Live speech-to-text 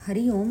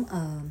Hari Om,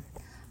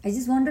 I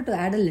just wanted to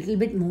add a little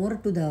bit more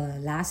to the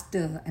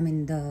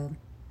the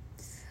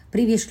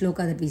previous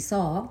shloka that we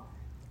saw.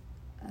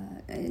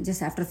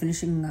 Just after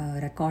finishing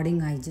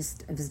recording, I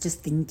was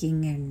just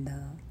thinking, and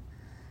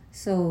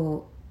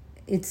so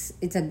it's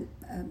a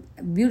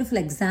beautiful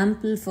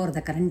example for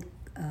the current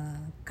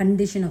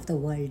condition of the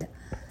world.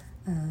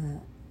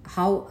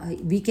 How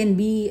we can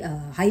be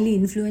highly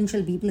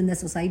influential people in the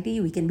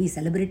society, we can be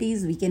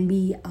celebrities, we can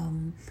be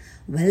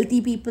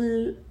wealthy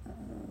people,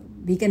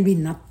 we can be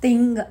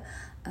nothing,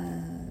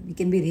 we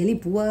can be really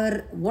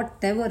poor,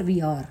 whatever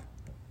we are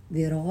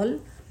all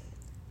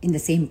in the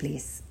same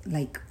place.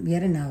 Like, we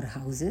are in our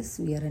houses,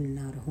 we are in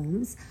our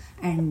homes,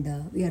 and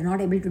we are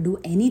not able to do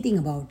anything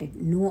about it.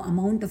 No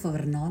amount of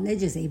our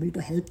knowledge is able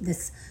to help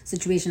this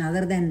situation,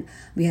 other than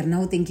we are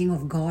now thinking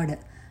of God.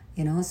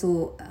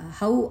 So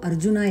how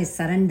Arjuna is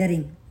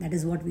surrendering, that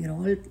is what we are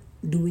all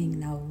doing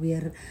now.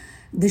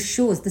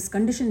 This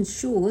condition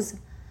shows,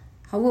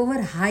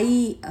 however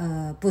high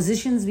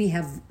positions we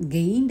have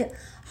gained,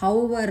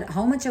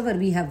 how much ever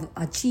we have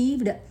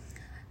achieved,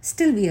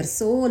 still we are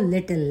so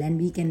little and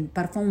we can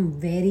perform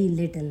very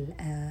little.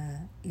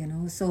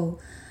 So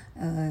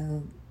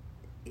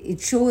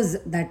it shows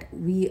that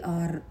we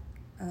are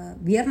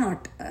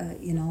not,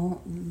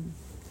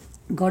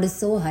 God is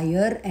so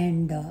higher,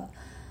 and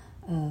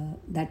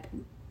that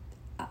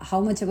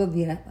how much ever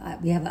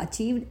we have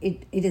achieved,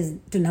 it is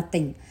to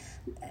nothing.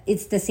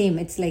 It's the same.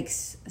 It's like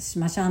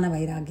smashana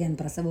vairagya and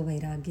prasava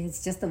vairagya.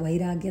 It's just the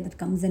vairagya that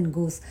comes and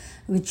goes,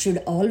 which should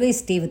always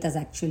stay with us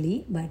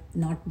actually, but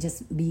not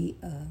just be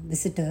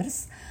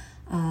visitors.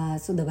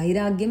 So the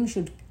vairagyam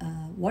should,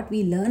 what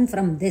we learn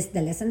from this,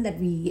 the lesson that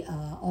we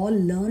all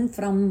learn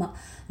from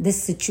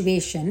this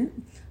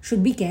situation,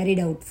 should be carried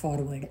out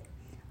forward.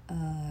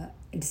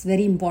 It's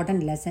very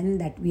important lesson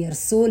that we are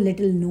so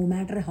little, no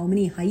matter how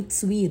many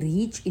heights we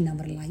reach in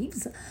our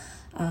lives,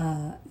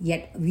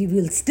 yet we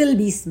will still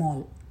be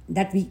small.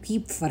 That we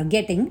keep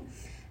forgetting,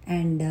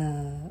 and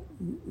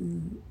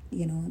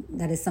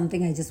that is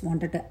something I just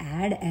wanted to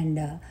add,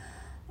 and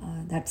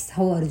that's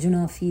how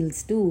Arjuna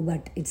feels too.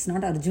 But it's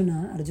not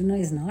Arjuna. Arjuna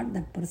is not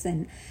that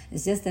person.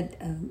 It's just that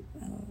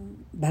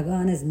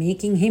Bhagavan is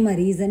making him a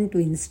reason to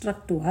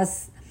instruct to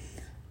us,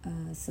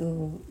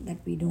 so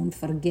that we don't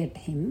forget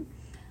him.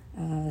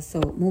 So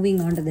moving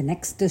on to the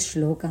next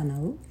shloka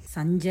now.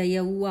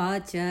 Sanjaya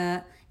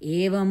uvacha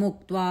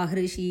evamuktva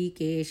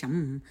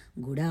hrishikesham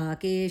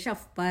gudakeşah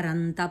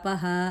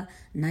parantapah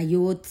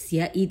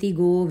nayotsya iti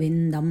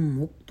govindam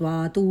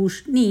muktva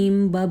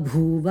tushnim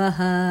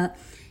babhuvah.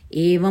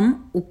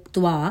 Evam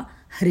uktva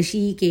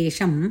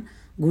hrishikesham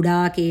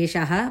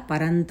gudakeşah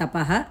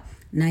parantapah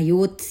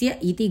nayotsya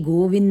iti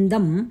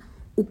govindam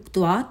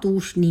uktva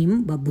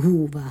tushnim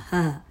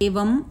babhuvah.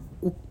 Evam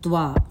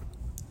uktva.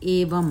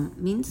 Evam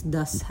means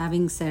thus,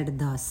 having said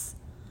thus.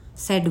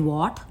 Said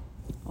what?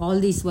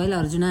 All this while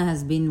Arjuna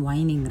has been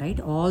whining,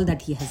 right? All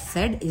that he has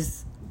said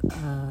is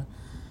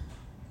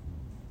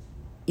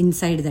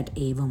inside that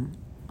evam.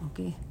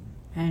 Okay.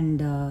 And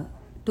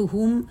to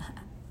whom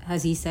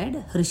has he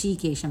said?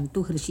 Hrishikesham.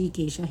 To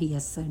Hrishikesha he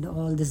has said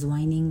all this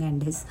whining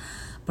and his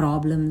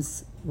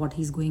problems, what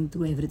he's going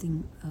through,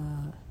 everything.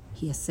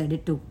 He has said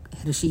it to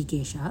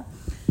Hrishikesha.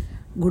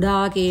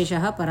 Gudakesha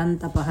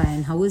Parantapah.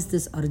 And how is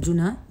this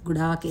Arjuna?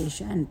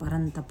 Gudakesha and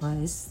Parantapa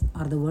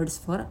are the words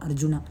for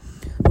Arjuna.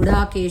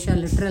 Gudakesha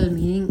literal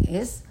meaning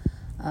is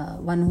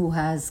one who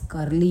has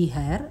curly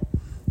hair.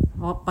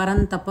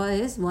 Parantapa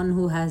is one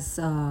who has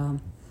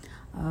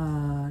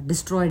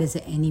destroyed his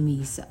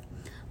enemies.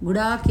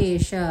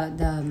 Gudakesha,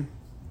 the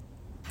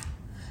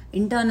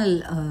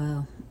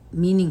internal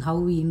meaning, how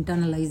we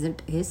internalize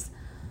it is,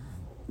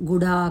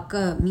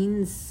 Gudaka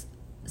means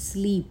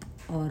sleep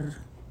or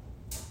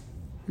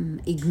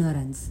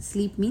ignorance.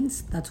 Sleep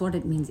means, that's what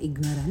it means,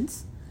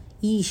 ignorance.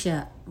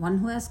 Isha, one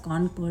who has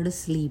conquered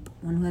sleep,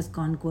 one who has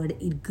conquered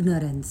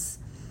ignorance.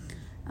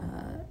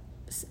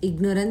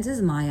 Ignorance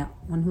is Maya,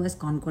 one who has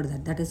conquered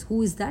that. That is,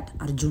 who is that?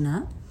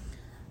 Arjuna.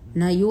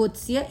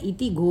 Nayotsya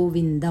iti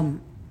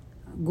govindam.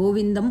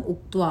 Govindam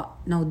uktva.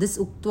 Now this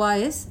uktva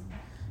is,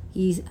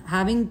 he is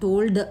having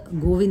told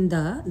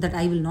Govinda that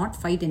I will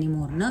not fight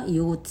anymore. Na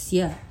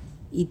yotsya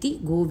iti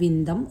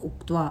govindam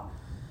uktva.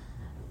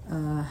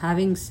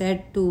 Having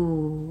said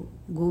to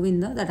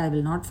Govinda that I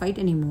will not fight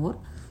anymore,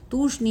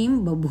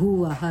 Tushnim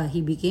babhuvaha,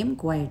 he became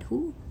quiet.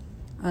 Who?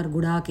 Or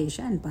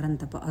Gudakesha and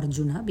Parantapa,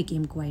 Arjuna,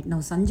 became quiet. Now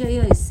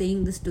Sanjaya is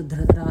saying this to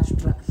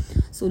Dhritarashtra.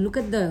 So look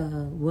at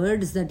the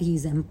words that he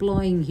is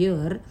employing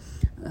here.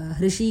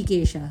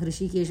 Hrishikesha.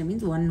 Hrishikesha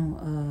means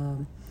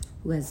one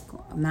who has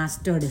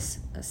mastered his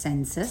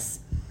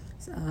senses,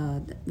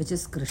 which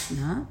is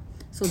Krishna.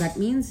 So that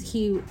means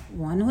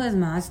one who has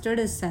mastered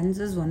his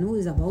senses, one who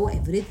is above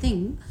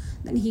everything,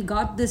 then he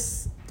got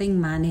this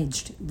thing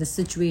managed, the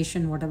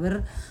situation,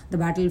 whatever, the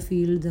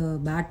battlefield, the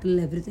battle,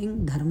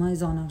 everything, dharma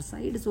is on our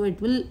side. So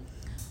it will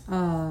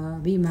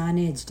be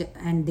managed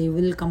and they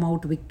will come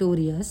out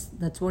victorious.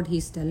 That's what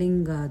he's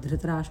telling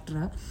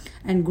Dhritarashtra.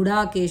 And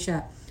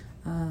Gudakesha,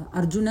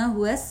 Arjuna,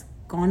 who has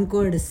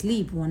conquered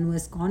sleep, one who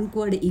has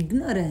conquered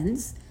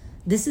ignorance,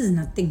 this is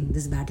nothing.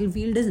 This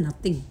battlefield is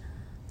nothing.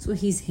 So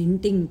he's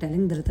hinting,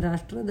 telling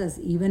Dhritarashtra that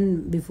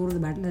even before the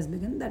battle has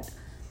begun, that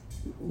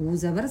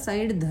whosever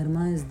side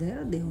dharma is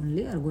there, they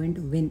only are going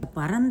to win.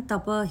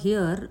 Parantapa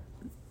here,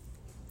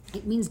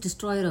 it means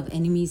destroyer of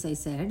enemies, I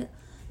said.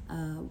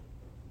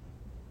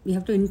 We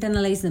have to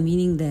internalize the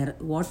meaning there.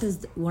 What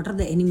are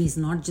the enemies?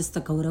 Not just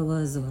the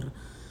Kauravas, or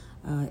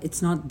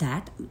it's not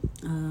that.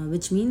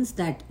 Which means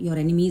that your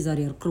enemies are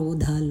your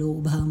Krodha,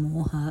 Lobha,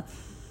 Moha,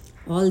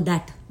 all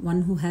that.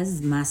 One who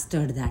has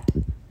mastered that.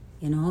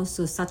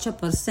 So such a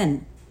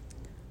person,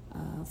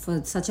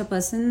 for such a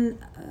person,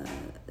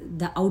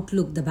 the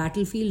outlook, the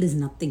battlefield is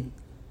nothing.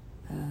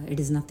 It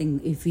is nothing.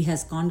 If he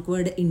has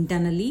conquered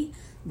internally,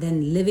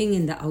 then living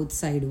in the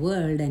outside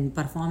world and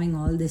performing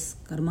all this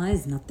karma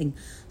is nothing.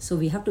 So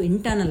we have to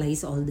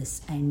internalize all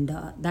this, and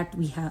that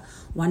we have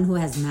one who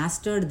has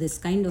mastered this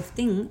kind of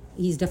thing,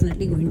 he is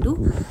definitely going to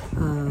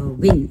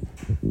win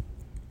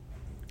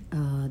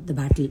the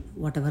battle,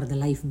 whatever the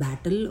life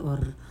battle, or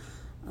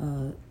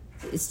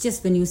it's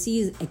just when you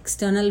see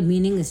external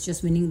meaning, it's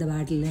just winning the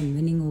battle and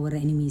winning over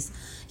enemies.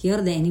 Here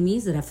the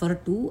enemies refer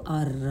to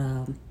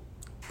our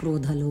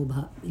Krodha,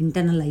 Lobha.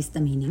 Internalize the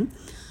meaning.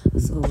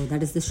 So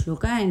that is the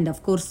shloka, and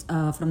of course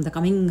from the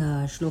coming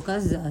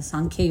shlokas,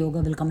 Sankhya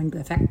Yoga will come into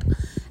effect,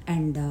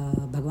 and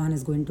Bhagwan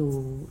is going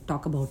to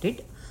talk about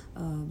it.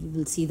 We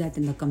will see that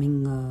in the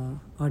coming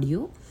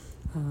audio.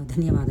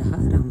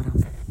 Dhanyavadaha. Ram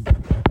Ram.